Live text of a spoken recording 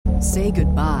Say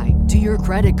goodbye to your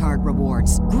credit card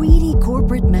rewards. Greedy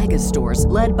corporate mega stores,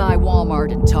 led by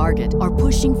Walmart and Target, are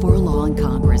pushing for a law in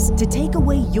Congress to take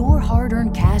away your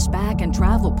hard-earned cash back and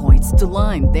travel points to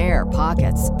line their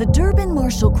pockets. The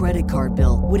Durbin-Marshall credit card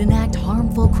bill would enact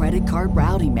harmful credit card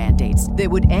routing mandates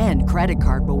that would end credit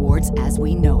card rewards as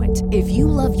we know it. If you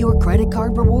love your credit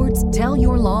card rewards, tell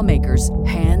your lawmakers,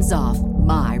 hands off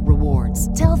my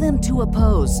rewards. Tell them to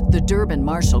oppose the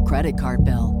Durbin-Marshall credit card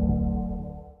bill.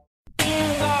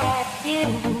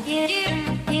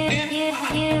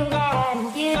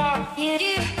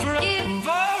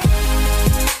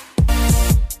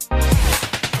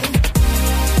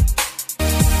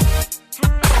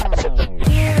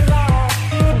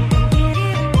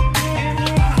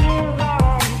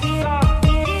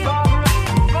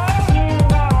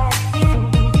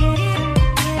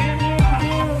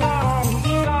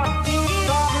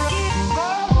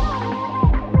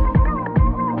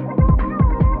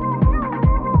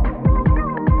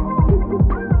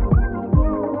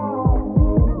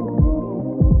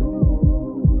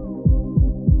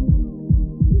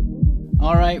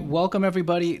 Welcome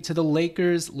everybody to the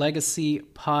Lakers Legacy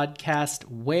Podcast,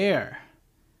 where,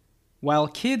 while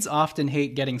kids often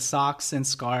hate getting socks and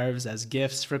scarves as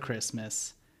gifts for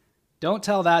Christmas, don't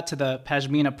tell that to the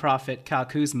Pashmina prophet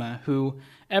Kuzma, who,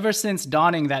 ever since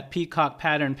donning that peacock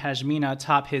pattern Pashmina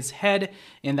atop his head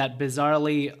in that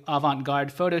bizarrely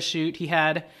avant-garde photo shoot he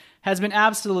had, has been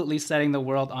absolutely setting the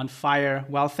world on fire,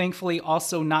 while thankfully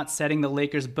also not setting the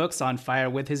Lakers books on fire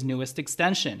with his newest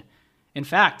extension. In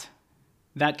fact,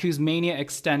 that Kuzmania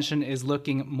extension is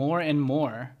looking more and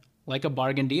more like a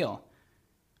bargain deal.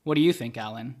 What do you think,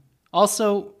 Alan?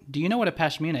 Also, do you know what a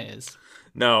Pashmina is?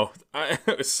 No.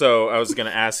 So I was going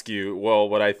to ask you, well,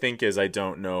 what I think is I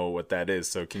don't know what that is,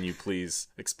 so can you please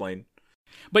explain?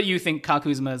 But you think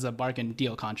Kuzma is a bargain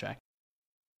deal contract?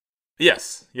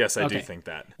 Yes, I do think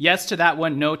that. Yes to that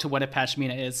one, no to what a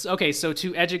Pashmina is. Okay, so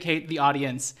to educate the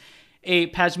audience, a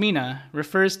Pashmina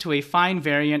refers to a fine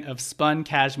variant of spun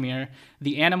cashmere,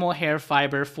 the animal hair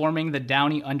fiber forming the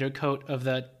downy undercoat of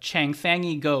the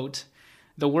Changthangi goat.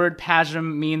 The word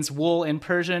Pashim means wool in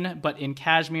Persian, but in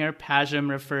Kashmir, Pashim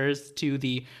refers to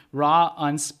the raw,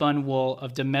 unspun wool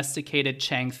of domesticated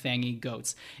Changthangi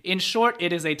goats. In short,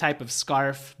 it is a type of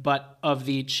scarf, but of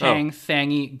the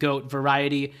Changthangi goat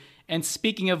variety. And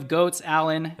speaking of goats,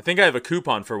 Alan... I think I have a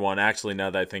coupon for one, actually, now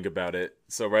that I think about it.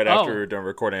 So right after we're done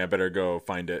recording, I better go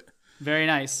find it. Very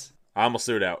nice. I almost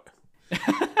threw it out.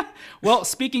 Well,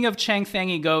 speaking of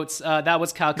Changthangi goats, that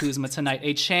was Kyle Kuzma tonight.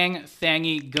 A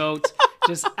Changthangi goat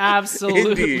just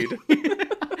absolutely...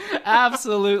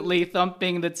 absolutely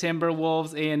thumping the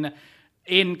Timberwolves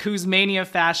in Kuzmania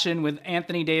fashion with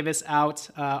Anthony Davis out.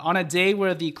 On a day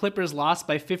where the Clippers lost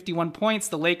by 51 points,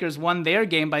 the Lakers won their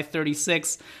game by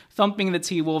 36, thumping the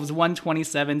T-Wolves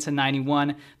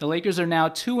 127-91. The Lakers are now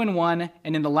 2-1,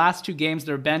 and in the last two games,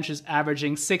 their bench is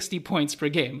averaging 60 points per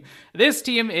game. This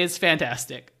team is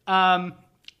fantastic. I'm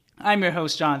your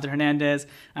host, Jonathan Hernandez.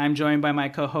 I'm joined by my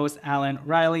co-host, Alan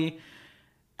Riley.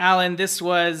 Alan, this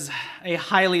was a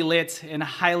highly lit and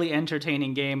highly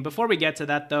entertaining game. Before we get to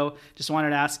that, though, just wanted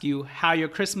to ask you how your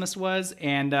Christmas was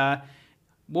and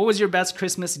what was your best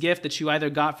Christmas gift that you either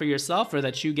got for yourself or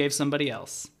that you gave somebody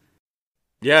else?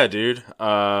 Yeah, dude.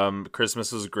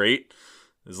 Christmas was great.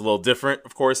 It was a little different,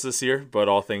 of course, this year, but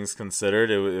all things considered,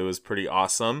 it was pretty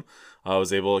awesome. I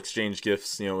was able to exchange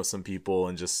gifts, with some people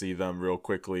and just see them real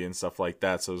quickly and stuff like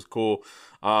that. So it was cool.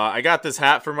 I got this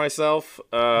hat for myself.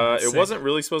 It wasn't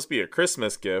really supposed to be a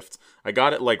Christmas gift. I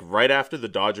got it like right after the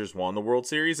Dodgers won the World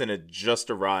Series, and it just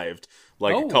arrived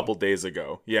a couple days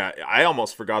ago. Yeah, I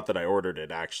almost forgot that I ordered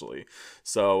it, actually.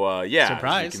 So,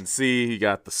 Surprise. As you can see, you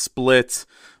got the split,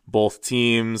 both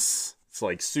teams. It's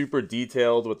like super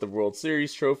detailed with the World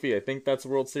Series trophy. I think that's the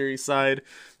World Series side.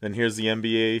 Then here's the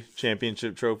NBA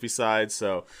championship trophy side.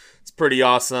 So it's pretty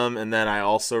awesome. And then I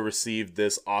also received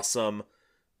this awesome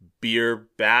beer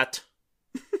bat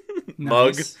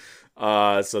mug.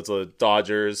 So it's a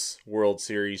Dodgers World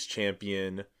Series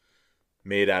champion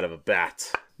made out of a bat.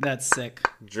 That's sick.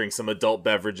 Drink some adult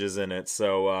beverages in it.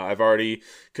 So I've already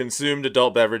consumed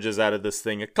adult beverages out of this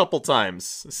thing a couple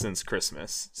times since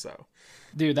Christmas. So...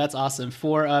 Dude, that's awesome.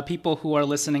 For people who are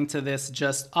listening to this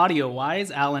just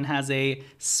audio-wise, Alan has a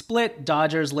split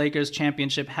Dodgers-Lakers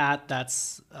championship hat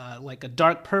that's like a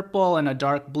dark purple and a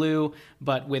dark blue,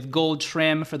 but with gold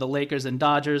trim for the Lakers and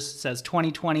Dodgers. It says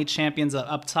 2020 champions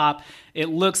up top. It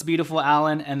looks beautiful,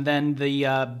 Alan. And then the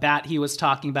bat he was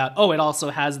talking about, it also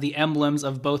has the emblems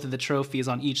of both of the trophies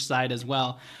on each side as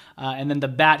well. And then the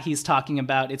bat he's talking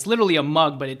about, it's literally a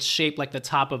mug, but it's shaped like the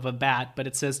top of a bat. But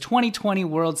it says 2020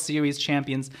 World Series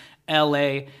champions,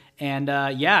 LA. And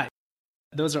yeah,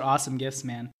 those are awesome gifts,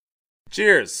 man.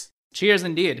 Cheers. Cheers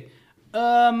indeed.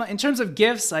 In terms of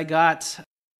gifts,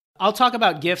 I'll talk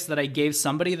about gifts that I gave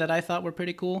somebody that I thought were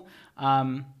pretty cool.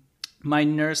 My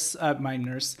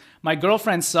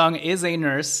girlfriend Sung is a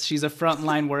nurse. She's a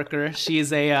frontline worker. She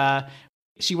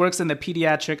works in the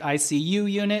pediatric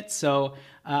ICU unit. So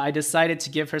I decided to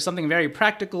give her something very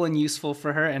practical and useful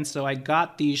for her. And so I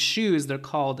got these shoes.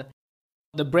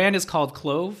 The brand is called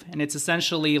Clove, and it's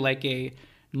essentially like a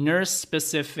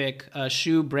nurse-specific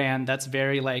shoe brand that's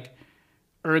very like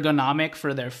ergonomic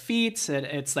for their feet.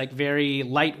 It's like very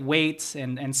lightweight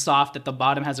and soft at the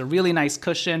bottom, has a really nice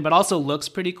cushion, but also looks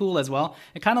pretty cool as well.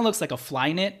 It kind of looks like a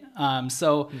fly knit.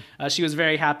 So she was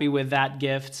very happy with that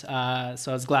gift. So I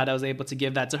was glad I was able to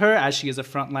give that to her, as she is a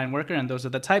frontline worker. And those are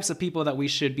the types of people that we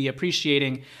should be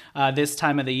appreciating this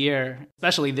time of the year,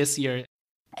 especially this year.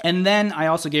 And then I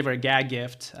also gave her a gag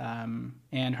gift.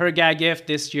 And her gag gift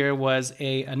this year was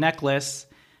a necklace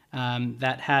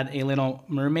that had a little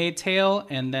mermaid tail,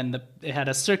 and then it had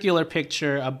a circular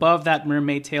picture above that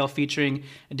mermaid tail featuring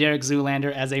Derek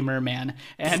Zoolander as a merman.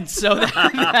 And so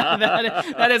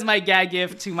that is my gag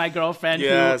gift to my girlfriend.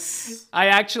 Yes. Who I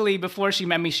actually, before she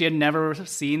met me, she had never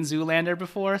seen Zoolander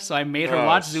before, so I made her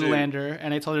watch Zoolander,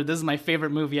 and I told her this is my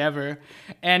favorite movie ever.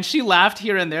 And she laughed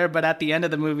here and there, but at the end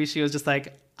of the movie, she was just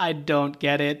like, I don't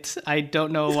get it. I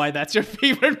don't know why that's your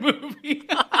favorite movie.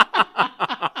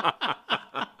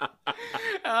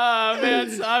 Oh, man.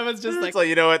 So I was just like... So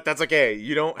you know what? That's okay.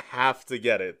 You don't have to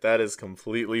get it. That is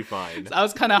completely fine. I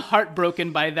was kind of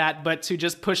heartbroken by that, but to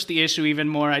just push the issue even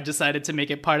more, I decided to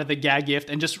make it part of the gag gift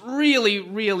and just really,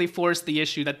 really force the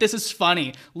issue that this is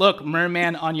funny. Look,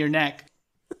 merman on your neck.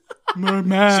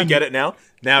 Merman. She get it now?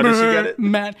 Now does she get it?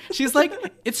 Man, she's like,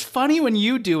 it's funny when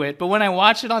you do it, but when I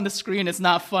watch it on the screen, it's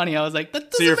not funny. I was like,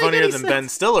 that doesn't So you're make funnier any than sense. Ben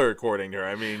Stiller according to her.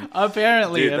 I mean,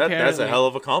 apparently, dude, that's a hell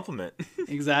of a compliment.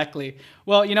 Exactly.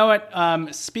 Well, you know what?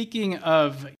 Speaking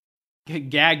of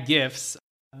gag gifts,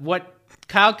 what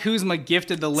Kyle Kuzma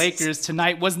gifted the Lakers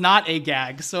tonight was not a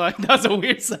gag, so that was a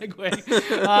weird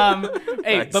segue.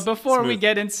 Hey, nice. But before we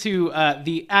get into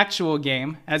the actual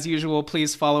game, as usual,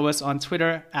 please follow us on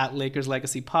Twitter at Lakers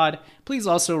Legacy Pod. Please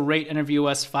also rate and review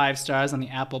us 5 stars on the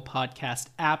Apple Podcast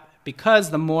app, because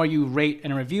the more you rate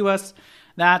and review us,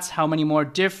 that's how many more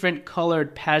different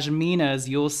colored pashminas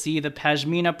you'll see the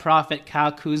Pashmina prophet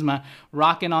Kyle Kuzma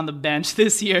rocking on the bench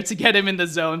this year to get him in the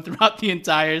zone throughout the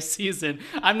entire season.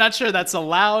 I'm not sure that's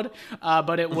allowed,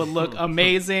 but it would look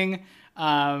amazing.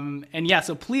 And yeah,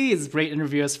 so please rate and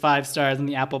review us 5 stars in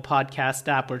the Apple Podcast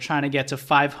app. We're trying to get to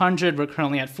 500. We're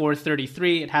currently at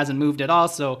 433. It hasn't moved at all,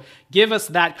 so give us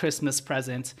that Christmas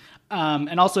present.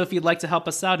 And also, if you'd like to help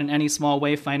us out in any small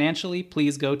way financially,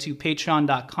 please go to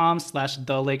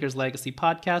patreon.com/The Lakers Legacy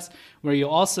Podcast, where you'll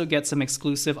also get some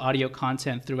exclusive audio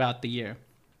content throughout the year.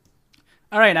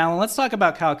 All right, Alan, let's talk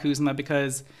about Kyle Kuzma,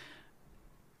 because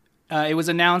it was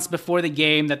announced before the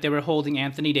game that they were holding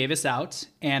Anthony Davis out,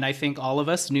 and I think all of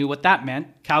us knew what that meant.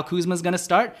 Kyle Kuzma's going to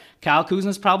start. Kyle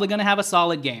Kuzma's probably going to have a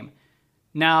solid game.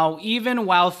 Now, even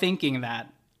while thinking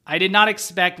that, I did not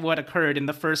expect what occurred in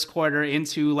the first quarter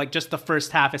into like just the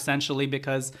first half, essentially,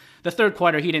 because the third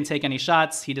quarter, he didn't take any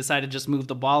shots. He decided to just move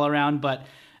the ball around. But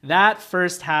that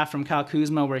first half from Kyle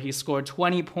Kuzma, where he scored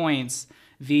 20 points,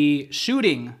 the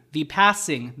shooting, the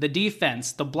passing, the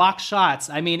defense, the block shots,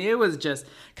 I mean, it was just...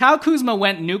 Kyle Kuzma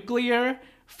went nuclear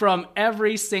from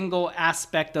every single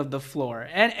aspect of the floor.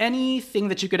 And anything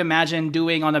that you could imagine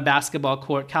doing on a basketball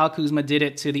court, Kyle Kuzma did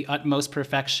it to the utmost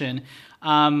perfection.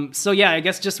 So yeah, I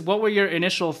guess just what were your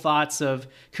initial thoughts of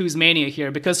Kuzmania here?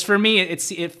 Because for me,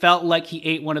 it felt like he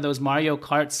ate one of those Mario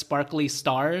Kart sparkly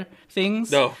star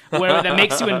things, where that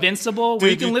makes you invincible,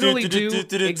 where you can literally do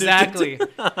exactly.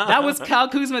 That was Kyle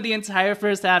Kuzma the entire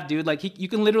first half, dude. Like you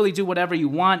can literally do whatever you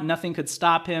want, nothing could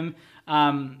stop him.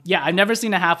 Yeah, I've never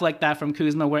seen a half like that from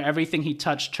Kuzma, where everything he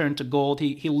touched turned to gold.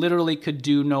 He literally could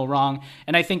do no wrong.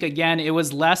 And I think, again, it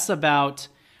was less about...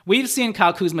 We've seen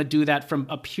Kyle Kuzma do that from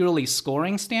a purely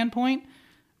scoring standpoint,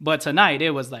 but tonight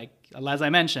it was like, as I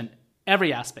mentioned,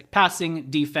 every aspect: passing,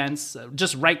 defense,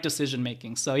 just right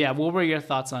decision-making. So yeah, what were your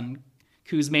thoughts on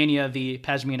Kuzmania, the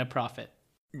Pashmina prophet?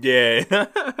 Yeah,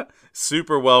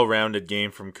 super well-rounded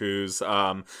game from Kuz.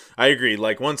 I agree.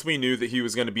 Like, once we knew that he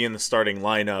was going to be in the starting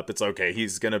lineup, it's okay.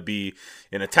 He's going to be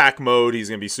in attack mode. He's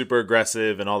going to be super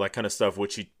aggressive and all that kind of stuff,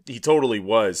 which he totally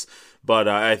was. But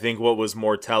I think what was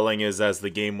more telling is as the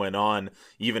game went on,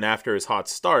 even after his hot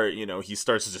start, you know, he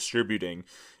starts distributing.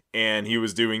 And he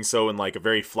was doing so in like a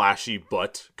very flashy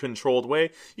but controlled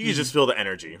way. You can just feel the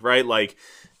energy, right? Like,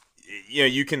 you know,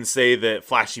 you can say that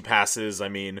flashy passes, I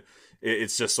mean...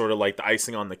 it's just sort of like the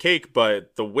icing on the cake.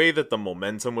 But the way that the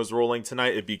momentum was rolling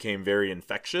tonight, it became very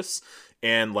infectious.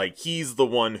 And like he's the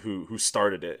one who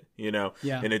started it, you know?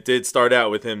 Yeah. And it did start out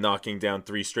with him knocking down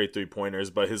 3 straight 3-pointers,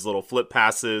 but his little flip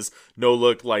passes, no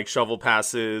look like shovel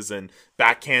passes, and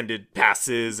backhanded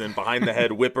passes, and behind the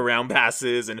head whip around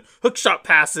passes, and hook shot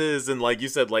passes, and like you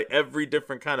said, like every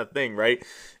different kind of thing, right?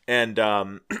 And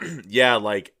yeah,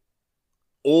 like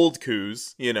old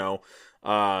Kuz, you know,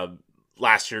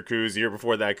 last year Kuz, year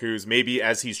before that Kuz, maybe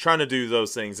as he's trying to do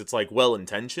those things, it's like well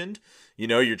intentioned. You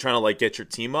know, you're trying to like get your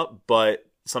team up, but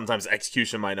sometimes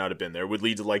execution might not have been there. It would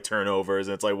lead to like turnovers,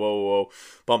 and it's like, whoa,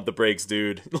 bump the brakes,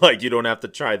 dude. Like you don't have to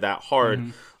try that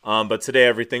hard. But today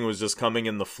everything was just coming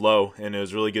in the flow, and it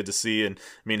was really good to see. And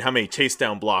I mean, how many chase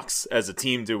down blocks as a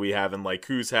team do we have? And like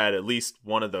Kuz had at least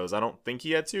one of those. I don't think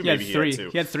he had 2. Maybe he had 2.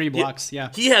 He had 3 blocks. He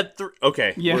had 3.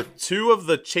 Okay, yeah. Were 2 of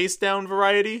the chase down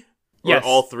variety? Or yes.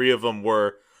 All 3 of them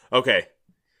were okay.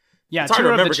 Yeah, it's hard to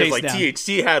remember because like down.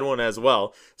 THT had one as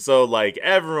well. So like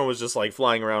everyone was just like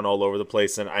flying around all over the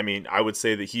place. And I mean, I would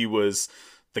say that he was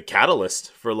the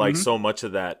catalyst for like so much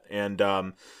of that. And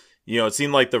you know, it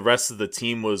seemed like the rest of the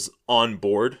team was on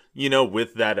board, you know,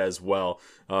 with that as well.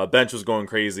 Bench was going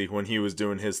crazy when he was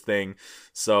doing his thing.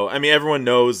 So, I mean, everyone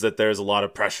knows that there's a lot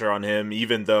of pressure on him,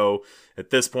 even though at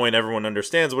this point everyone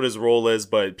understands what his role is,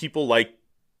 but people like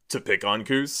to pick on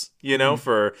Kuz, you know,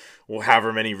 for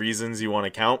however many reasons you want to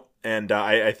count. And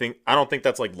I don't think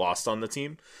that's like lost on the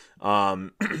team.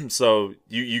 So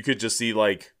you could just see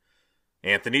like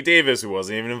Anthony Davis, who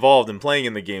wasn't even involved in playing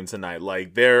in the game tonight,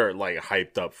 like they're like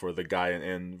hyped up for the guy,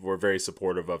 and we're very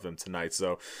supportive of him tonight.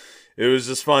 So it was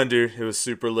just fun, dude. It was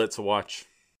super lit to watch.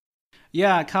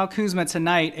 Yeah, Kyle Kuzma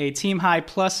tonight, a team high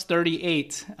plus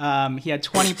 38. He had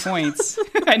 20 points.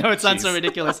 I know it sounds so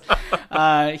ridiculous.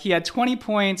 He had 20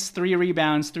 points, 3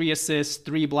 rebounds, 3 assists,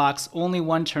 3 blocks, only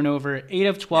 1 turnover, 8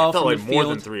 of 12 from the field. More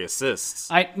than 3 assists.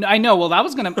 I know. Well, I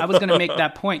was gonna make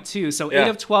that point too. So 8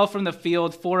 of 12 from the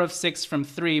field, 4 of 6 from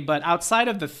 3. But outside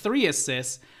of the 3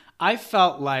 assists, I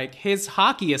felt like his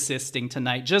hockey assisting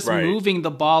tonight, just moving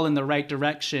the ball in the right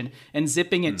direction and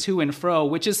zipping it to and fro,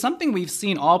 which is something we've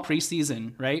seen all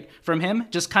preseason, right? From him,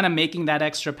 just kind of making that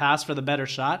extra pass for the better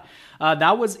shot.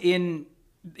 That was in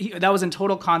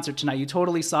total concert tonight. You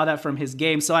totally saw that from his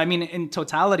game. So, I mean, in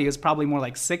totality, it was probably more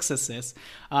like 6 assists.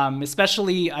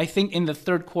 Especially, I think in the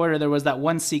third quarter, there was that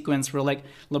one sequence where like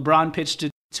LeBron pitched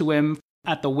it to him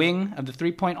at the wing of the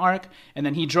 3-point arc, and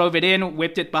then he drove it in,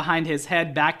 whipped it behind his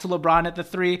head back to LeBron at the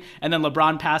 3, and then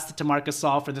LeBron passed it to Marc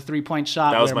Gasol for the 3-point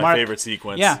shot. That was my favorite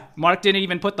sequence. Yeah, Marc didn't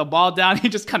even put the ball down. He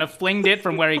just kind of flinged it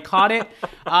from where he caught it,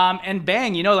 and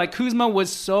bang, you know, like Kuzma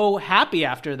was so happy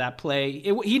after that play.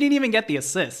 He didn't even get the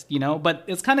assist, you know, but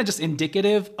it's kind of just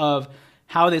indicative of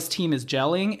how this team is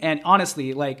gelling, and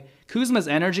honestly, like Kuzma's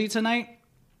energy tonight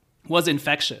was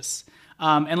infectious.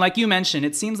 And like you mentioned,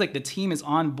 it seems like the team is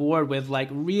on board with like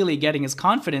really getting his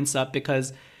confidence up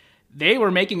because they were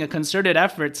making a concerted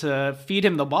effort to feed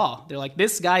him the ball. They're like,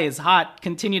 this guy is hot,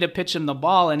 continue to pitch him the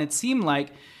ball. And it seemed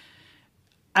like,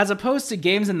 as opposed to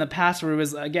games in the past where it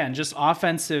was, again, just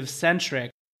offensive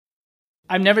centric,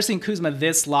 I've never seen Kuzma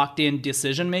this locked in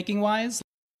decision-making wise.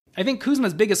 I think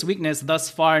Kuzma's biggest weakness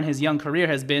thus far in his young career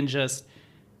has been just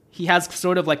he has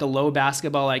sort of like a low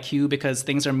basketball IQ because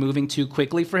things are moving too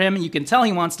quickly for him. You can tell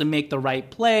he wants to make the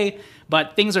right play,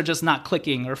 but things are just not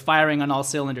clicking or firing on all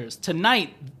cylinders.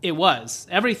 Tonight, it was.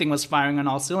 Everything was firing on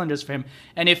all cylinders for him.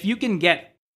 And if you can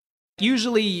get,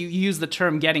 usually you use the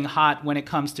term getting hot when it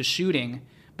comes to shooting,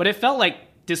 but it felt like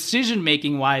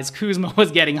decision-making wise, Kuzma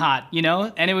was getting hot, you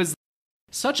know? And it was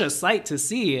such a sight to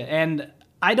see. And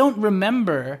I don't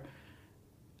remember,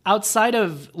 outside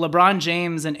of LeBron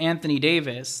James and Anthony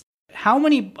Davis, how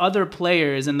many other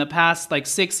players in the past like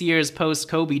 6 years post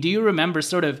Kobe do you remember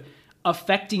sort of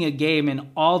affecting a game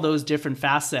in all those different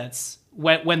facets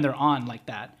when they're on like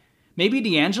that? Maybe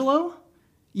D'Angelo,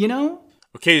 you know?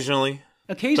 Occasionally,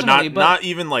 but not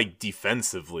even like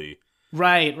defensively.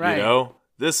 Right. You know?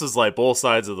 This is like both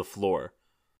sides of the floor.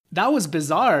 That was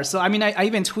bizarre. So, I mean, I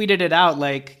even tweeted it out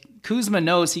like Kuzma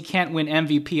knows he can't win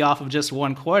MVP off of just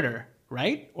one quarter.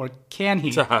 Right? Or can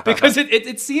he? Because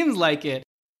it seems like it.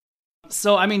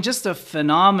 So, I mean, just a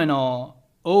phenomenal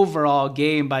overall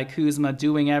game by Kuzma,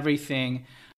 doing everything.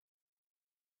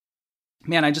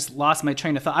 Man, I just lost my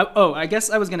train of thought. I guess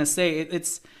I was going to say,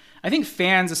 I think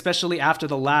fans, especially after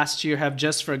the last year, have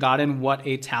just forgotten what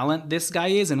a talent this guy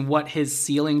is and what his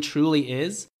ceiling truly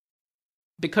is.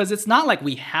 because it's not like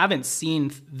we haven't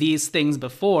seen these things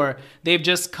before. They've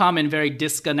just come in very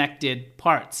disconnected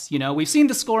parts. You know, we've seen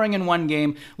the scoring in one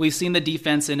game. We've seen the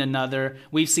defense in another.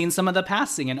 We've seen some of the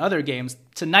passing in other games.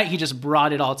 Tonight, he just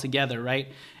brought it all together, right?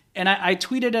 And I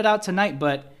tweeted it out tonight,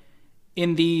 but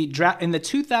in the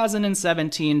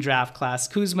 2017 draft class,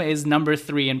 Kuzma is number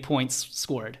 3 in points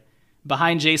scored,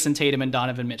 behind Jason Tatum and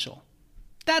Donovan Mitchell.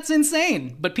 That's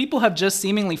insane. But people have just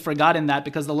seemingly forgotten that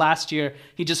because the last year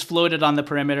he just floated on the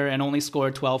perimeter and only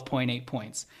scored 12.8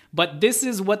 points. But this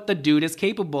is what the dude is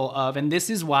capable of, and this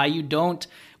is why you don't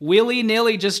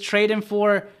willy-nilly just trade him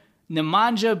for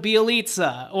Nemanja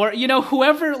Bjelica or, you know,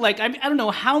 whoever. Like, I don't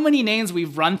know how many names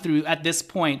we've run through at this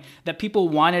point that people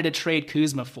wanted to trade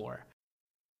Kuzma for.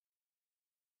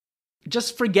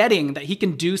 Just forgetting that he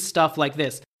can do stuff like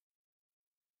this.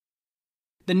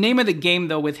 The name of the game,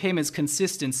 though, with him is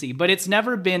consistency, but it's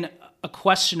never been a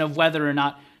question of whether or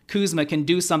not Kuzma can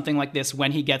do something like this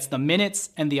when he gets the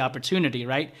minutes and the opportunity,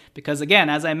 right? Because again,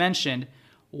 as I mentioned,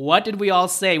 what did we all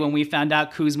say when we found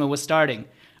out Kuzma was starting?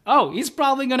 Oh, he's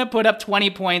probably going to put up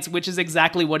 20 points, which is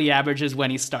exactly what he averages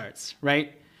when he starts,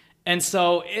 right? And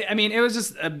so, it was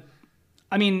just,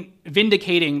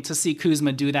 vindicating to see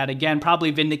Kuzma do that again,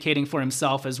 probably vindicating for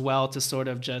himself as well to sort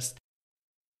of just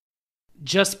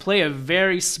play a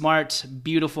very smart,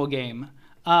 beautiful game.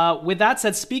 With that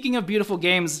said, speaking of beautiful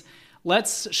games,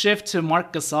 let's shift to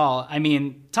Marc Gasol. I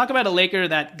mean, talk about a Laker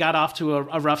that got off to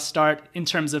a rough start in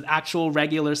terms of actual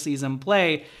regular season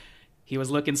play. He was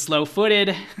looking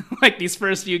slow-footed like these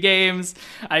first few games.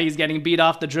 He's getting beat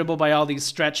off the dribble by all these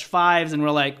stretch fives, and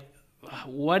we're like,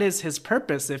 what is his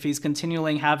purpose if he's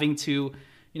continually having to,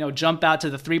 jump out to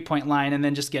the three-point line and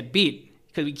then just get beat?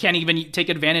 Because he can't even take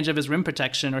advantage of his rim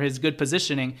protection or his good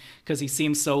positioning because he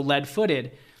seems so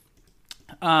lead-footed.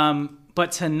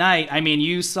 But tonight,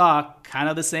 you saw kind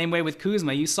of the same way with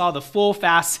Kuzma. You saw the full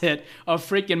facet of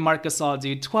freaking Marc Gasol,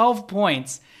 dude. 12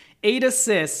 points, 8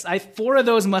 assists. 4 of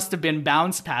those must have been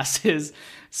bounce passes.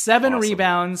 7 Awesome.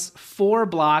 rebounds, 4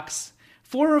 blocks.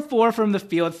 4 of 4 from the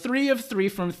field, 3 of 3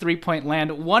 from three-point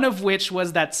land, one of which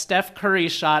was that Steph Curry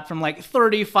shot from like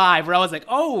 35, where I was like,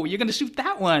 oh, you're going to shoot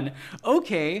that one.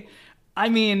 Okay.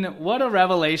 What a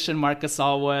revelation Marc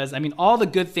Gasol was. All the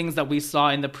good things that we saw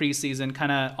in the preseason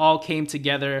kind of all came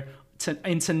together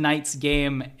in tonight's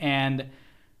game, and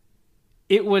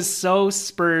it was so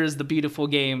Spurs, the beautiful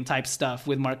game type stuff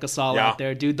with Marc Gasol out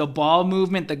there, dude. The ball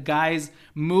movement, the guys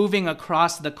moving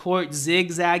across the court,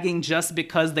 zigzagging just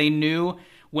because they knew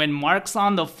when Marc's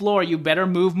on the floor, you better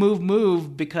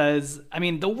move, because,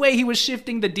 the way he was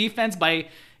shifting the defense by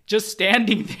just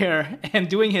standing there and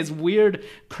doing his weird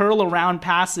curl around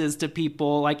passes to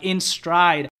people, like in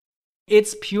stride.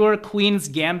 It's pure Queen's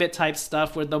Gambit type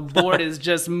stuff where the board is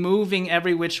just moving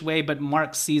every which way, but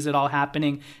Marc sees it all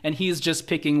happening, and he's just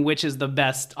picking which is the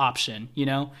best option,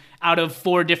 out of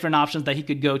 4 different options that he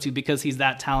could go to because he's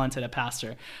that talented a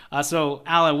passer. So,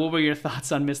 Alan, what were your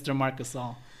thoughts on Mr. Marc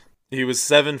Gasol? He was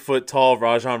 7 foot tall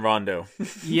Rajon Rondo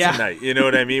tonight. You know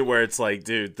what I mean? Where it's like,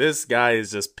 dude, this guy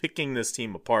is just picking this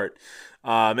team apart.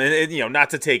 And not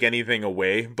to take anything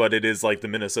away, but it is like the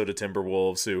Minnesota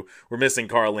Timberwolves who were missing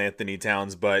Karl Anthony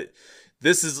Towns. But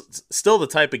this is still the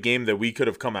type of game that we could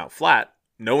have come out flat,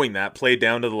 knowing that, played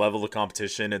down to the level of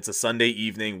competition. It's a Sunday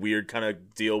evening, weird kind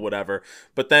of deal, whatever.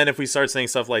 But then if we start saying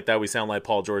stuff like that, we sound like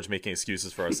Paul George making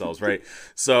excuses for ourselves, right?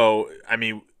 So,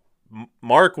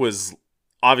 Marc was...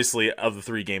 obviously, of the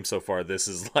 3 games so far, this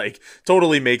is like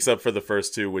totally makes up for the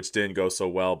first 2, which didn't go so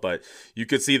well. But you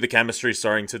could see the chemistry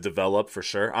starting to develop for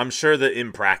sure. I'm sure that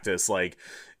in practice, like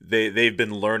they've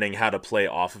been learning how to play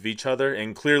off of each other.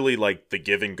 And clearly, like the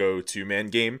give and go 2-man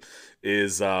game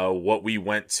is what we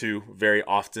went to very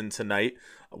often tonight.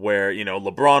 Where,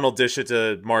 LeBron will dish it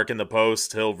to Marc in the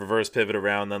post, he'll reverse pivot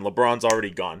around, then LeBron's already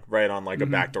gone, right, on like a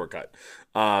backdoor cut.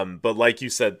 But like you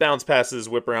said, bounce passes,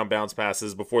 whip around bounce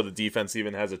passes before the defense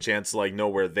even has a chance to like know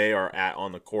where they are at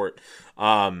on the court.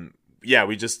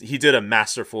 He did a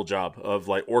masterful job of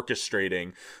like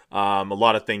orchestrating a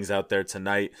lot of things out there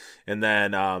tonight. And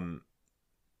then,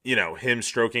 him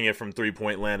stroking it from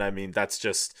 3-point land,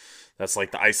 that's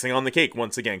like the icing on the cake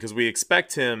once again, because we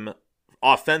expect him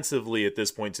offensively at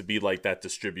this point to be like that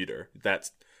distributor,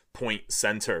 that point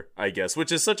center, I guess,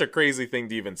 which is such a crazy thing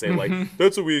to even say. Like,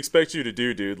 that's what we expect you to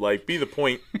do, dude. Like, be the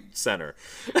point center.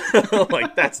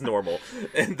 Like, that's normal.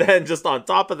 And then just on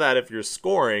top of that, if you're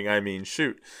scoring,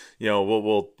 shoot,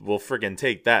 we'll friggin'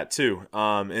 take that too.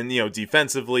 And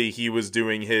defensively, he was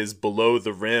doing his below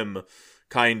the rim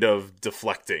kind of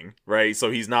deflecting, right?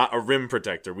 So he's not a rim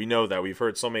protector. We know that. We've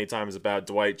heard so many times about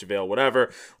Dwight, JaVale,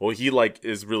 whatever. Well, he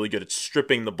is really good at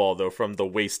stripping the ball though from the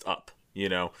waist up,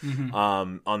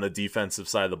 on the defensive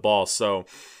side of the ball. So,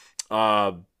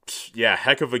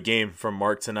 heck of a game from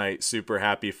Marc tonight. Super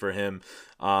happy for him.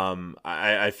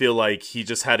 I feel like he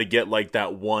just had to get like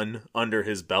that one under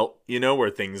his belt, where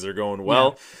things are going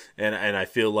well. Yeah. And I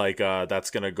feel like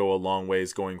that's going to go a long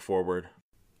ways going forward.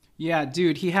 Yeah,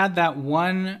 dude, he had that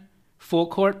one full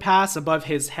court pass above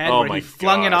his head where he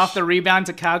flung it off the rebound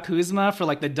to Kyle Kuzma for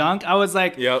like the dunk. I was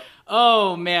like, yep.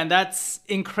 Oh man, that's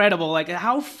incredible. Like,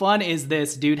 how fun is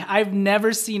this, dude? I've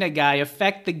never seen a guy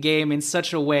affect the game in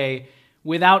such a way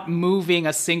without moving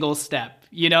a single step.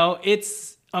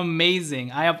 It's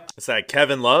amazing. It's that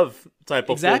Kevin Love type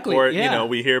of full court. Yeah.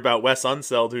 We hear about Wes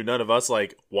Unseld, who none of us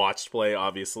like watched play,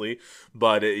 obviously,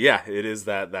 but it is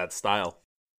that style.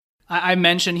 I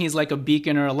mentioned he's like a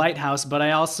beacon or a lighthouse, but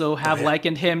I also have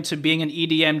likened him to being an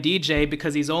EDM DJ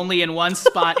because he's only in one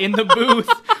spot in the booth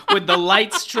with the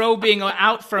lights strobing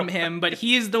out from him, but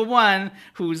he's the one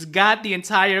who's got the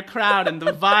entire crowd and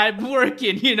the vibe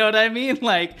working, you know what I mean?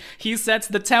 Like, he sets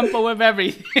the tempo of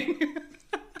everything.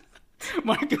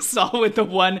 Marc Gasol with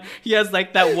he has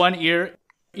like that one ear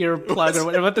plug or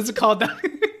whatever. What is it called?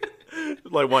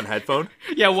 Like one headphone?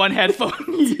 Yeah, one headphone.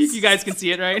 You guys can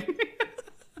see it, right?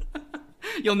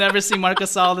 You'll never see Marc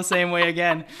Gasol the same way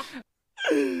again.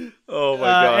 Oh my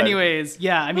god. Anyways,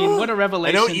 yeah, I mean, what a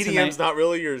revelation. I know EDM's not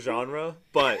really your genre,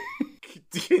 but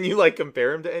can you like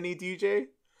compare him to any DJ?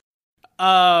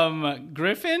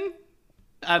 Griffin?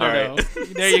 I don't know.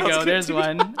 There you go. There's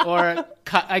one. Or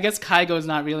I guess Kygo's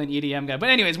not really an EDM guy. But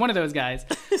anyways, one of those guys.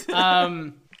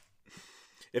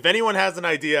 If anyone has an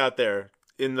idea out there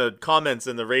in the comments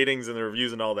and the ratings and the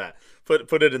reviews and all that,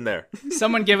 put it in there.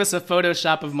 Someone give us a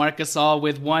Photoshop of Marc Gasol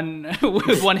with one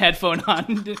headphone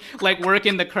on, like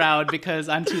working the crowd, because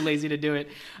I'm too lazy to do it.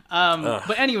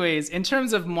 But anyways, in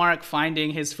terms of Marc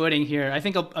finding his footing here, I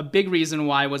think a big reason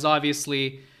why was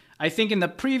obviously, I think in the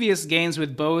previous games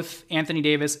with both Anthony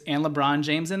Davis and LeBron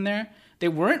James in there, they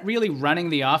weren't really running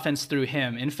the offense through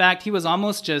him. In fact, he was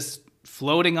almost just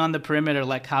floating on the perimeter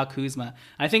like Kyle Kuzma.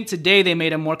 I think today they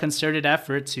made a more concerted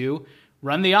effort to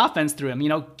run the offense through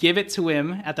him, give it to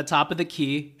him at the top of the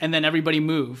key, and then everybody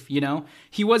move,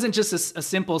 He wasn't just a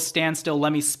simple standstill,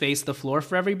 let me space the floor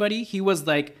for everybody. He was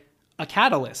like a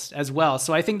catalyst as well.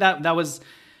 So I think that was,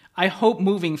 I hope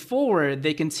moving forward,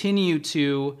 they continue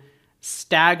to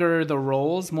stagger the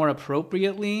roles more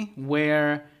appropriately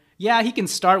where, yeah, he can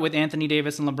start with Anthony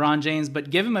Davis and LeBron James, but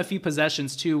give him a few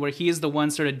possessions too where he is the one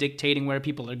sort of dictating where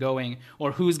people are going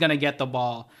or who's going to get the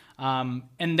ball.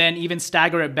 And then even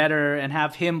stagger it better and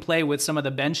have him play with some of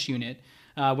the bench unit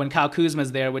when Kyle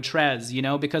Kuzma's there with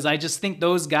Trez, because I just think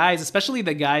those guys, especially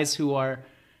the guys who are,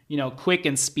 quick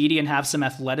and speedy and have some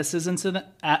athleticism to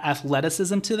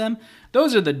them,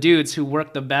 those are the dudes who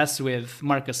work the best with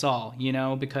Marc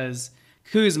Gasol, because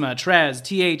Kuzma, Trez,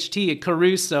 THT,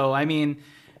 Caruso, I mean,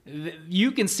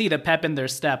 you can see the pep in their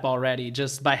step already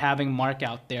just by having Marc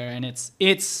out there, and it's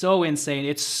so insane.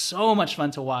 It's so much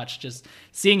fun to watch, just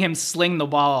seeing him sling the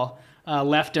ball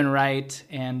left and right,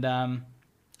 and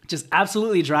just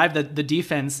absolutely drive the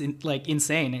defense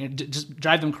insane, and just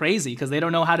drive them crazy because they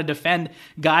don't know how to defend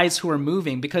guys who are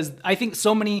moving. Because I think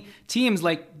so many teams,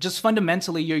 just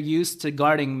fundamentally, you're used to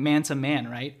guarding man to man,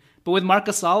 right? But with Marc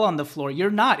Gasol on the floor, you're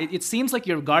not. It seems like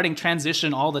you're guarding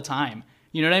transition all the time.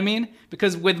 You know what I mean?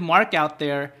 Because with Marc out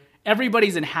there,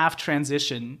 everybody's in half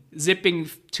transition, zipping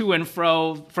to and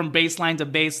fro from baseline to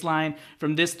baseline,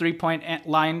 from this 3-point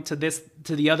line to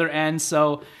the other end.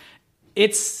 So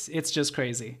it's just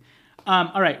crazy.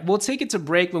 All right, we'll take it to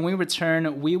break. When we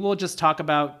return, we will just talk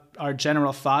about our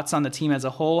general thoughts on the team as a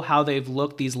whole, how they've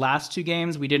looked these last two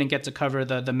games. We didn't get to cover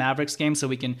the Mavericks game, so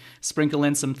we can sprinkle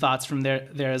in some thoughts from there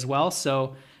as well.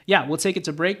 So yeah, we'll take it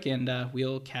to break, and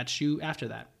we'll catch you after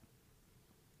that.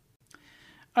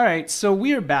 All right, so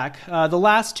we are back. The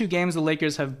last two games the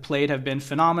Lakers have played have been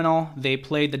phenomenal. They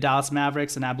played the Dallas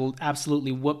Mavericks and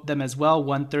absolutely whooped them as well,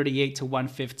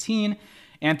 138-115.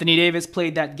 Anthony Davis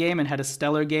played that game and had a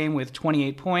stellar game with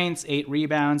 28 points, 8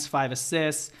 rebounds, 5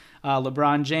 assists.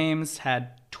 LeBron James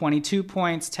had 22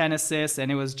 points, 10 assists,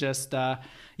 and it was just,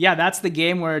 that's the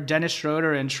game where Dennis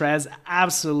Schroeder and Trez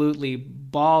absolutely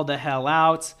balled the hell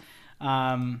out.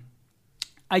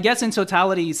 I guess in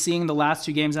totality, seeing the last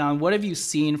two games, Alan, what have you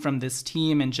seen from this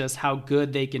team and just how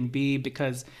good they can be?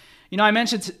 Because, I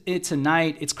mentioned it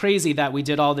tonight. It's crazy that we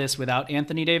did all this without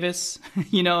Anthony Davis.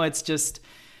 It's just,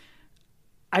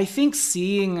 I think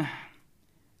seeing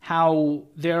how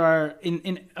there are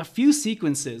in a few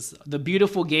sequences, the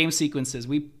beautiful game sequences,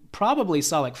 we probably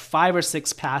saw 5 or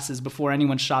 6 passes before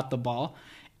anyone shot the ball.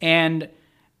 And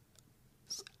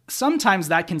sometimes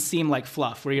that can seem like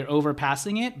fluff where you're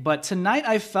overpassing it. But tonight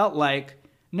I felt like,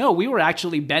 no, we were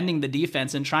actually bending the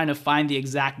defense and trying to find the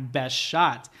exact best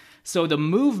shot. So the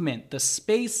movement, the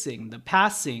spacing, the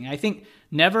passing, I think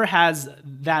never has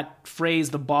that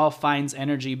phrase, the ball finds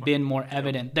energy, been more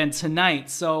evident than tonight.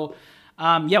 So,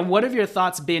 what have your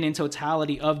thoughts been in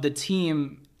totality of the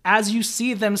team as you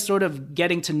see them sort of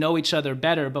getting to know each other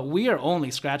better? But we are only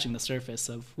scratching the surface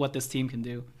of what this team can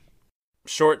do.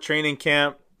 Short training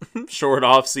camp, short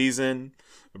off season,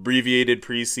 abbreviated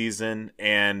preseason,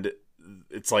 and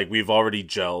it's like we've already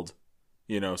gelled,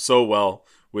 so well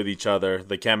with each other.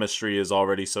 The chemistry is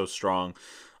already so strong.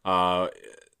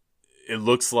 It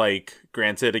looks like,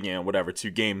 granted, again,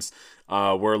 2 games,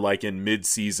 we're like in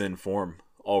mid-season form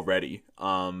already.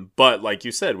 But like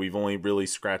you said, we've only really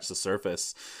scratched the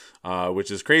surface,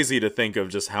 which is crazy to think of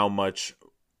just how much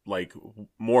like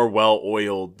more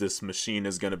well-oiled this machine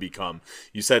is going to become.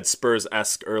 You said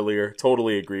Spurs-esque earlier.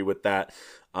 Totally agree with that.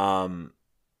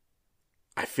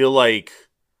 I feel like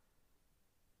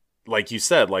you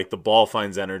said, like the ball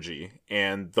finds energy,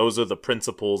 and those are the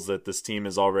principles that this team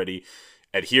is already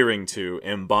adhering to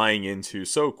and buying into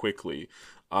so quickly.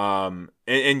 And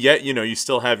yet, you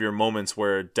still have your moments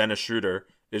where Dennis Schroeder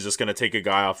is just going to take a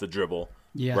guy off the dribble,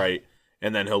 right?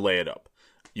 And then he'll lay it up.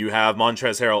 You have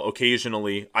Montrezl Harrell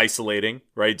occasionally isolating,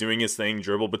 right? Doing his thing,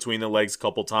 dribble between the legs a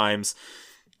couple times,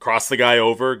 cross the guy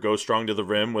over, go strong to the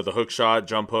rim with a hook shot,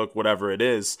 jump hook, whatever it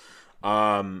is.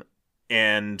 And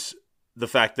the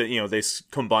fact that, they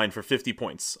combined for 50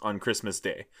 points on Christmas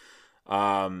Day.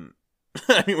 I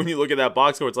mean, when you look at that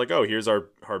box score, it's like, oh, here's our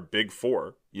big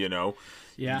four, You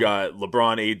got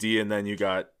LeBron, AD, and then you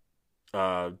got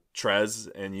Trez,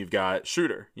 and you've got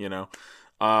Schroeder,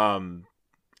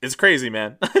 It's crazy,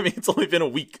 man. I mean, it's only been a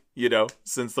week,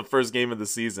 since the first game of the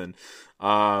season.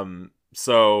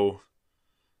 So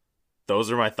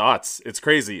those are my thoughts. It's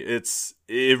crazy.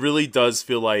 It really does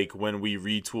feel like when we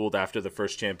retooled after the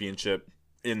first championship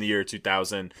in the year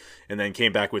 2000 and then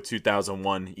came back with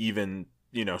 2001 even,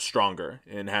 stronger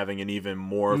and having an even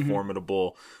more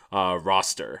formidable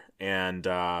roster. And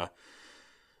the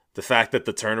fact that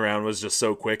the turnaround was just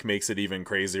so quick makes it even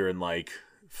crazier and like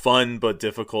fun but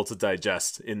difficult to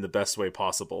digest in the best way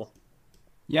possible.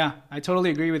 Yeah, I totally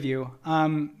agree with you.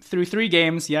 Through 3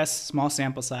 games, yes, small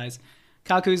sample size,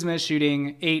 Kyle Kuzma is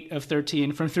shooting 8 of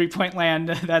 13 from three-point land.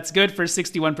 That's good for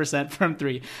 61% from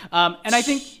 3. And I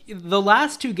think the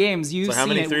last 2 games you've seen how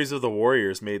many threes have the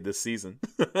Warriors made this season?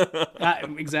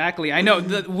 Exactly. I know.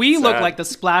 We look like the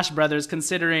Splash Brothers,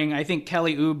 considering I think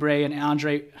Kelly Oubre and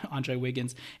Andrew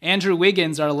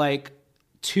Wiggins are like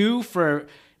 2 for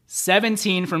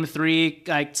 17 from 3.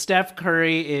 Like Steph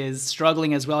Curry is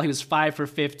struggling as well. He was 5 for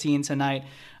 15 tonight.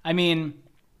 I mean,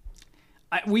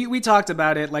 we talked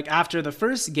about it like after the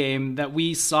first game that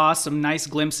we saw some nice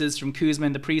glimpses from Kuzma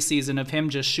in the preseason of him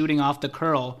just shooting off the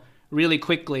curl really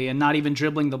quickly and not even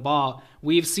dribbling the ball.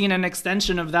 We've seen an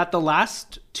extension of that the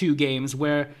last 2 games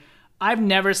where I've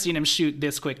never seen him shoot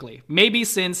this quickly. Maybe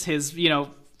since his,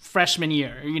 freshman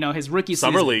year, his rookie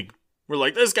season. Summer League. We're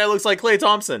like, this guy looks like Klay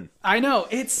Thompson. I know.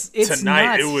 It's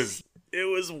tonight nuts. It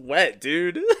was wet,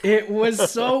 dude. It was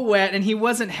so wet, and he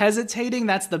wasn't hesitating.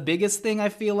 That's the biggest thing I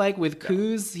feel like with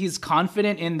Kuz. He's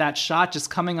confident in that shot just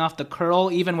coming off the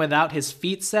curl, even without his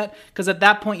feet set. Because at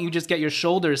that point, you just get your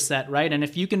shoulders set, right? And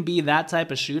if you can be that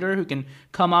type of shooter who can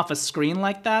come off a screen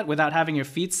like that without having your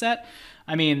feet set,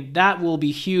 I mean, that will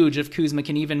be huge if Kuzma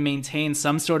can even maintain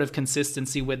some sort of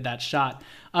consistency with that shot.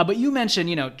 But you mentioned,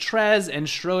 Trez and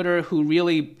Schroeder, who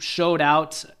really showed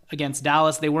out against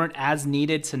Dallas. They weren't as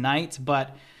needed tonight,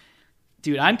 but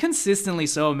dude, I'm consistently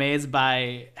so amazed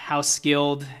by how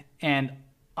skilled and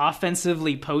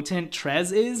offensively potent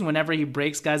Trez is whenever he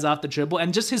breaks guys off the dribble,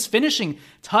 and just his finishing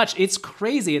touch. It's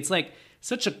crazy. It's like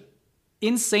such a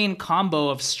insane combo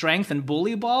of strength and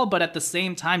bully ball, but at the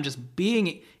same time, just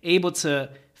being able to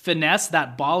finesse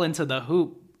that ball into the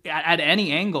hoop at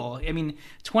any angle. I mean,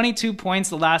 22 points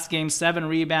the last game, 7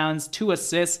 rebounds, 2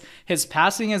 assists. His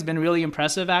passing has been really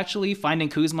impressive, actually, finding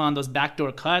Kuzma on those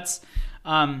backdoor cuts.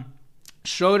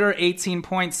 Schroeder, 18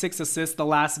 points, 6 assists the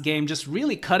last game, just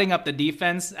really cutting up the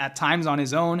defense at times on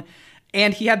his own.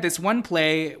 And he had this one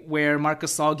play where Marc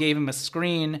Gasol gave him a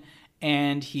screen,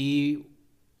 and he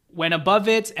went above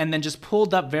it and then just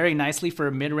pulled up very nicely for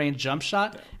a mid-range jump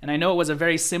shot. And I know it was a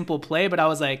very simple play, but I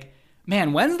was like,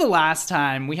 man, when's the last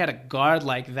time we had a guard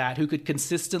like that who could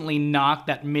consistently knock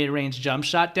that mid-range jump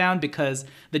shot down, because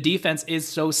the defense is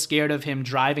so scared of him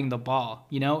driving the ball?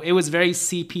 It was very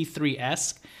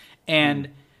CP3-esque. And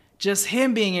just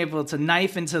him being able to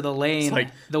knife into the lane like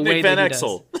the Nick way Van that he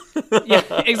Exel. does.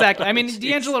 Yeah, exactly. I mean,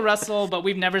 D'Angelo Russell, but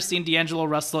we've never seen D'Angelo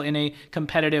Russell in a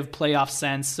competitive playoff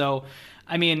sense. So,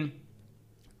 I mean,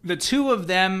 the two of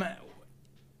them,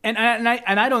 and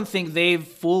I don't think they've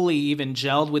fully even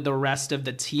gelled with the rest of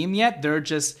the team yet. They're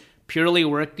just purely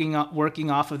working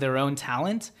off of their own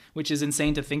talent, which is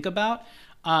insane to think about.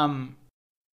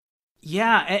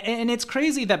 Yeah, and it's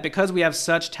crazy that because we have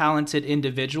such talented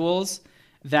individuals,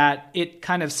 that it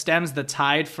kind of stems the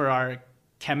tide for our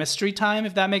chemistry time,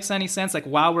 if that makes any sense. Like,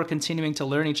 while we're continuing to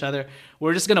learn each other,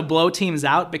 we're just going to blow teams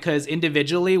out because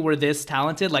individually we're this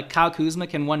talented. Like, Kyle Kuzma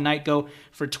can one night go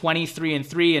for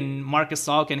 23-3, and Marc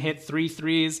Gasol can hit 3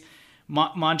 threes.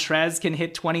 Montrez can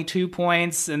hit 22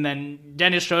 points, and then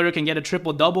Dennis Schroeder can get a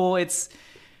triple-double.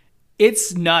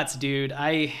 It's nuts, dude.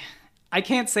 I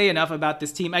can't say enough about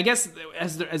this team. I guess,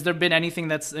 has there been anything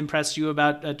that's impressed you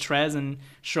about Trez and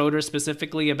Schroeder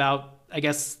specifically about, I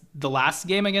guess, the last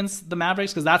game against the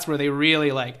Mavericks? Because that's where they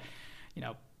really, like,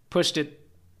 pushed it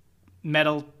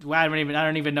metal. I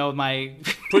don't even know my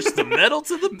Push the metal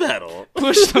to the pedal.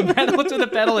 Push the metal to the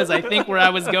pedal is, I think, where I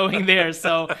was going there.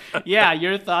 So, yeah,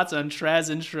 your thoughts on Trez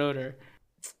and Schroeder.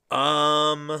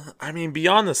 I mean,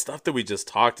 beyond the stuff that we just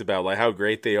talked about, like how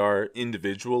great they are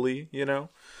individually,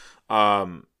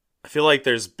 I feel like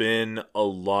there's been a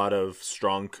lot of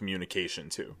strong communication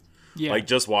too. Yeah. Like,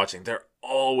 just watching, they're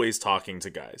always talking to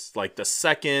guys. Like, the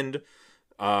second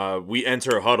we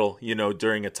enter a huddle,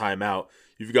 during a timeout,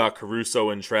 you've got Caruso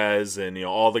and Trez and,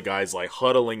 all the guys like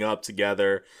huddling up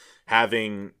together,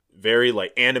 having very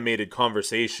like animated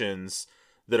conversations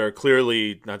that are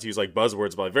clearly, not to use like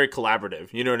buzzwords, but like very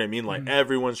collaborative. You know what I mean? Like,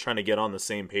 everyone's trying to get on the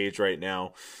same page right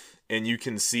now. And you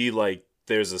can see like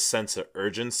there's a sense of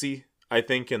urgency, I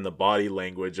think, in the body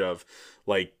language of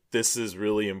like, this is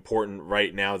really important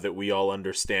right now that we all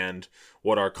understand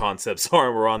what our concepts are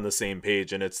and we're on the same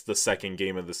page, and it's the second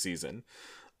game of the season.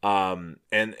 And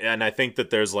I think that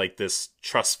there's like this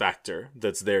trust factor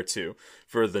that's there too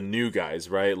for the new guys,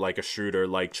 right? Like a Schroeder,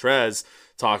 like Trez,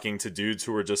 talking to dudes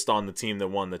who were just on the team that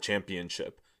won the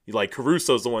championship. Like,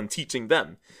 Caruso's the one teaching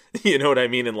them, you know what I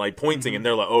mean? And like pointing, and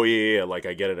they're like, oh yeah, like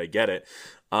I get it.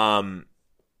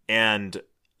 And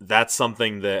that's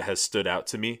something that has stood out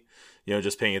to me,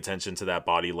 just paying attention to that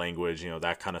body language,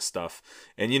 that kind of stuff.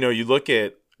 And, you look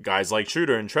at guys like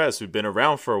Schroeder and Trez who've been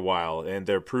around for a while, and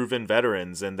they're proven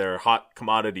veterans, and they're hot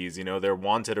commodities, they're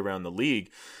wanted around the league.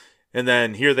 And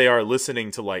then here they are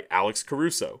listening to like Alex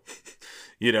Caruso,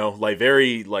 like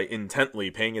very like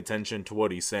intently paying attention to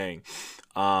what he's saying.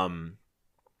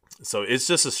 So it's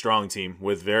just a strong team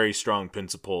with very strong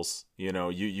principles.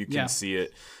 You can see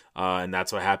it. And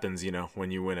that's what happens,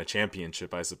 when you win a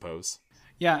championship, I suppose.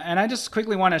 Yeah, and I just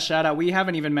quickly want to shout out, we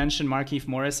haven't even mentioned Markieff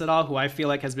Morris at all, who I feel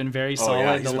like has been very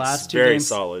solid the last 2 games. Very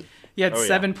solid. He had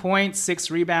 7 points,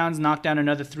 6 rebounds, knocked down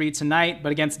another 3 tonight.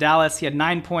 But against Dallas, he had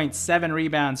 9 points, 7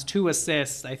 rebounds, 2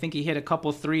 assists. I think he hit a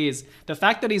couple threes. The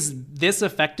fact that he's this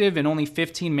effective in only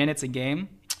 15 minutes a game,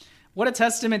 what a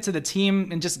testament to the team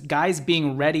and just guys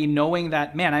being ready, knowing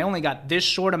that, man, I only got this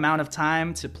short amount of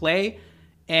time to play,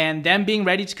 and them being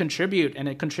ready to contribute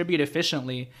and contribute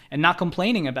efficiently and not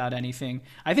complaining about anything.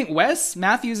 I think Wes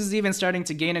Matthews is even starting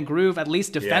to gain a groove, at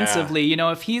least defensively.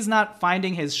 Yeah. If he's not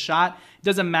finding his shot, it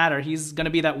doesn't matter. He's going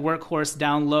to be that workhorse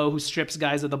down low who strips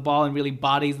guys of the ball and really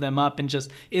bodies them up and just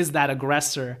is that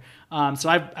aggressor. So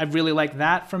I really like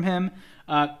that from him.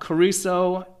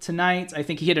 Caruso tonight, I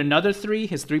think he hit another 3.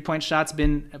 His 3-point shot's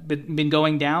been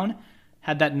going down.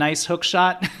 Had that nice hook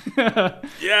shot.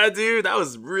 Yeah, dude, that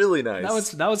was really nice.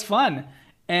 That was fun.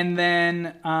 And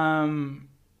then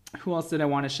who else did I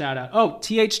want to shout out? Oh,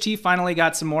 THT finally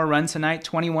got some more run tonight.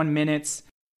 21 minutes.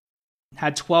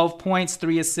 Had 12 points,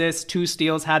 3 assists, 2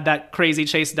 steals. Had that crazy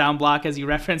chase down block as you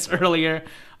referenced earlier.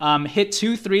 Hit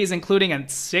 2 threes, including a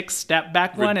 6 step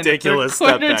back one. Ridiculous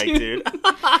step back, dude.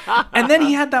 And then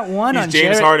he had that one on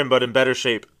James Harden, but in better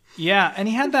shape. Yeah, and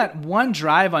he had that one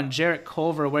drive on Jarrett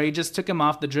Culver where he just took him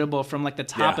off the dribble from like the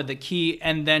top of the key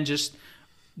and then just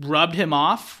rubbed him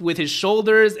off with his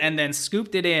shoulders and then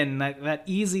scooped it in. That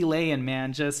easy lay-in,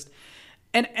 man.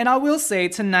 And I will say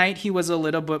tonight he was a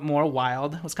little bit more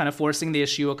wild. Was kind of forcing the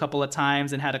issue a couple of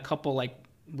times and had a couple like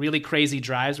really crazy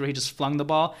drives where he just flung the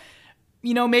ball.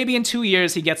 Maybe in 2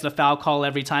 years he gets the foul call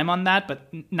every time on that, but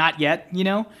not yet,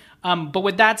 But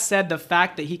with that said, the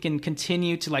fact that he can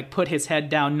continue to like put his head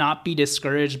down, not be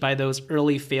discouraged by those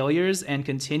early failures, and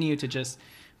continue to just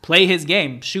play his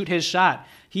game, shoot his shot.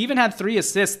 He even had 3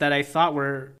 assists that I thought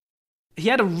he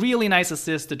had a really nice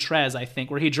assist to Trez, I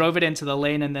think, where he drove it into the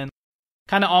lane and then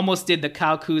kind of almost did the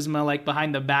Kyle Kuzma, like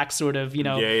behind the back sort of,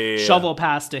 shovel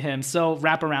pass to him. So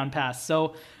wraparound pass.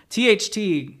 So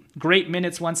THT, great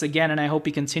minutes once again, and I hope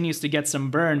he continues to get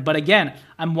some burn. But again,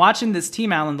 I'm watching this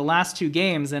team, Alan, the last 2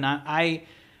 games, and I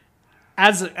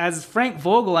as Frank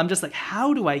Vogel, I'm just like,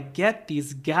 how do I get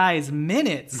these guys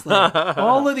minutes? Like,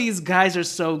 all of these guys are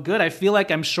so good. I feel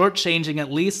like I'm shortchanging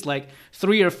at least like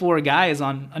 3 or 4 guys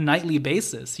on a nightly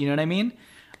basis. You know what I mean?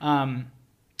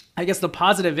 I guess the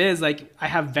positive is like I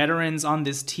have veterans on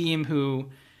this team who,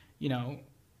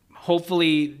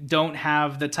 hopefully don't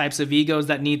have the types of egos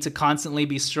that need to constantly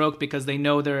be stroked because they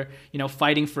know they're,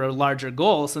 fighting for a larger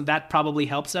goal. So that probably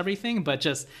helps everything. But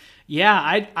just,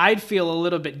 I'd feel a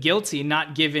little bit guilty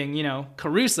not giving,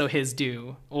 Caruso his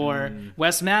due or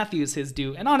Wes Matthews his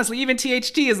due. And honestly, even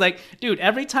THT is like, dude,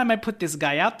 every time I put this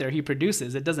guy out there, he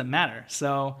produces. It doesn't matter.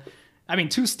 So,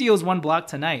 2 steals, 1 block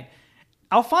tonight.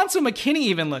 Alfonso McKinney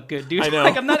even looked good, dude. I know.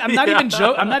 Like I'm not even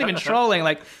trolling.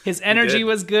 Like his energy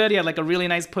was good. He had like a really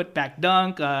nice putback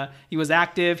dunk. He was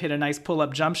active, hit a nice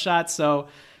pull-up jump shot. So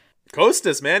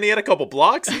Costas, man, he had a couple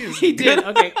blocks. He did.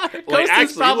 Okay. Like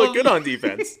actually, he looked good on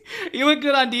defense. He looked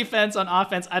good on defense. On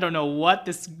offense, I don't know what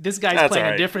this guy's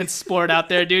playing a different sport out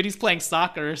there, dude. He's playing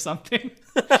soccer or something.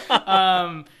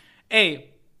 Hey,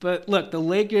 but look, the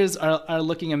Lakers are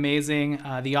looking amazing.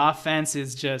 The offense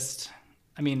is just,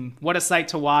 what a sight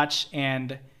to watch.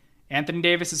 And Anthony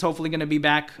Davis is hopefully going to be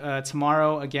back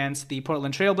tomorrow against the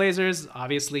Portland Trailblazers.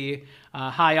 Obviously,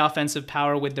 high offensive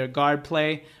power with their guard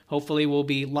play. Hopefully, we'll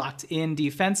be locked in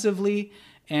defensively.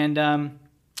 And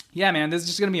this is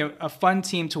just going to be a fun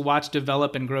team to watch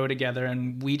develop and grow together.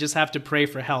 And we just have to pray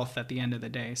for health at the end of the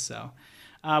day. So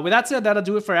with that said, that'll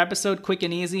do it for our episode. Quick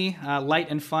and easy,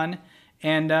 light and fun.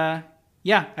 And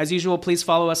as usual, please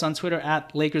follow us on Twitter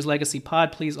at Lakers Legacy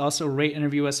Pod. Please also rate and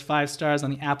review us 5 stars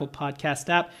on the Apple Podcast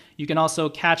app. You can also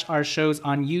catch our shows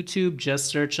on YouTube.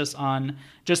 Just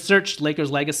search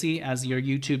Lakers Legacy as your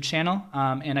YouTube channel.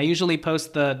 And I usually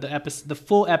post the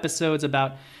full episodes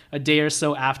about a day or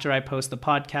so after I post the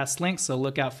podcast link. So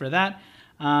look out for that.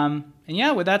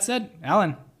 With that said,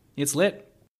 Alan, it's lit.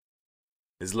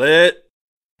 It's lit.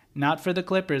 Not for the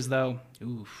Clippers, though.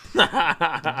 Oof.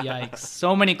 Yikes.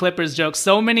 So many Clippers jokes.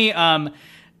 So many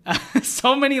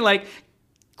like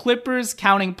Clippers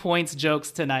counting points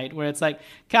jokes tonight where it's like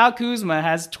Kyle Kuzma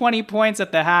has 20 points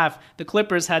at the half. The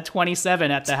Clippers had 27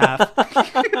 at the half.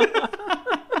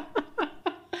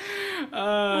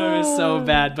 Oh, it was so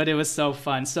bad, but it was so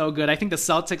fun. So good. I think the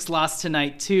Celtics lost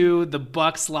tonight too. The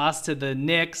Bucks lost to the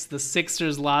Knicks. The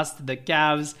Sixers lost to the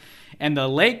Cavs. And the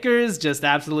Lakers just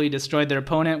absolutely destroyed their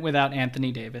opponent without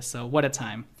Anthony Davis. So what a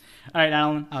time. All right,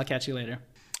 Alan, I'll catch you later.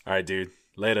 All right, dude.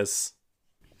 Laters.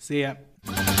 See ya.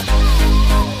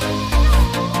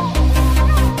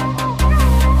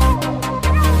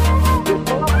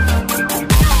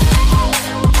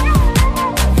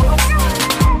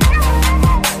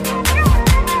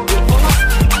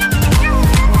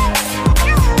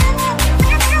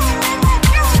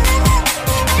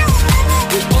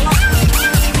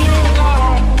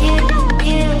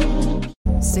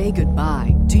 Say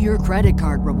goodbye to your credit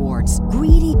card rewards.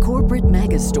 Greedy corporate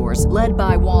mega stores, led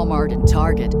by Walmart and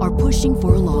Target, are pushing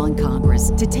for a law in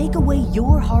Congress to take away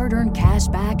your hard-earned cash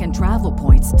back and travel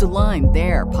points to line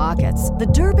their pockets. The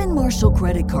Durbin-Marshall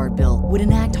credit card bill would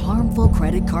enact harmful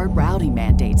credit card routing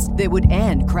mandates that would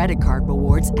end credit card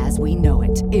rewards as we know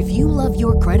it. If you love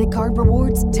your credit card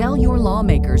rewards, tell your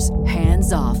lawmakers,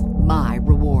 hands off my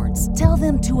rewards. Tell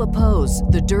them to oppose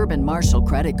the Durbin-Marshall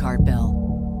credit card bill.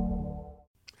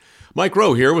 Mike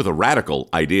Rowe here with a radical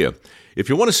idea. If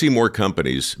you want to see more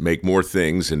companies make more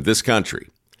things in this country,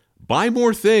 buy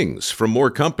more things from more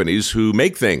companies who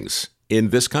make things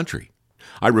in this country.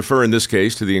 I refer in this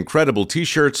case to the incredible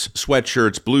t-shirts,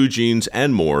 sweatshirts, blue jeans,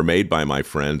 and more made by my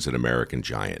friends at American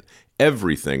Giant.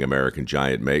 Everything American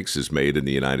Giant makes is made in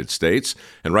the United States.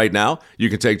 And right now, you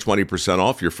can take 20%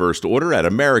 off your first order at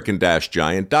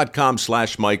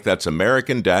american-giant.com/Mike. That's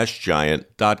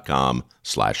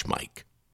american-giant.com/Mike.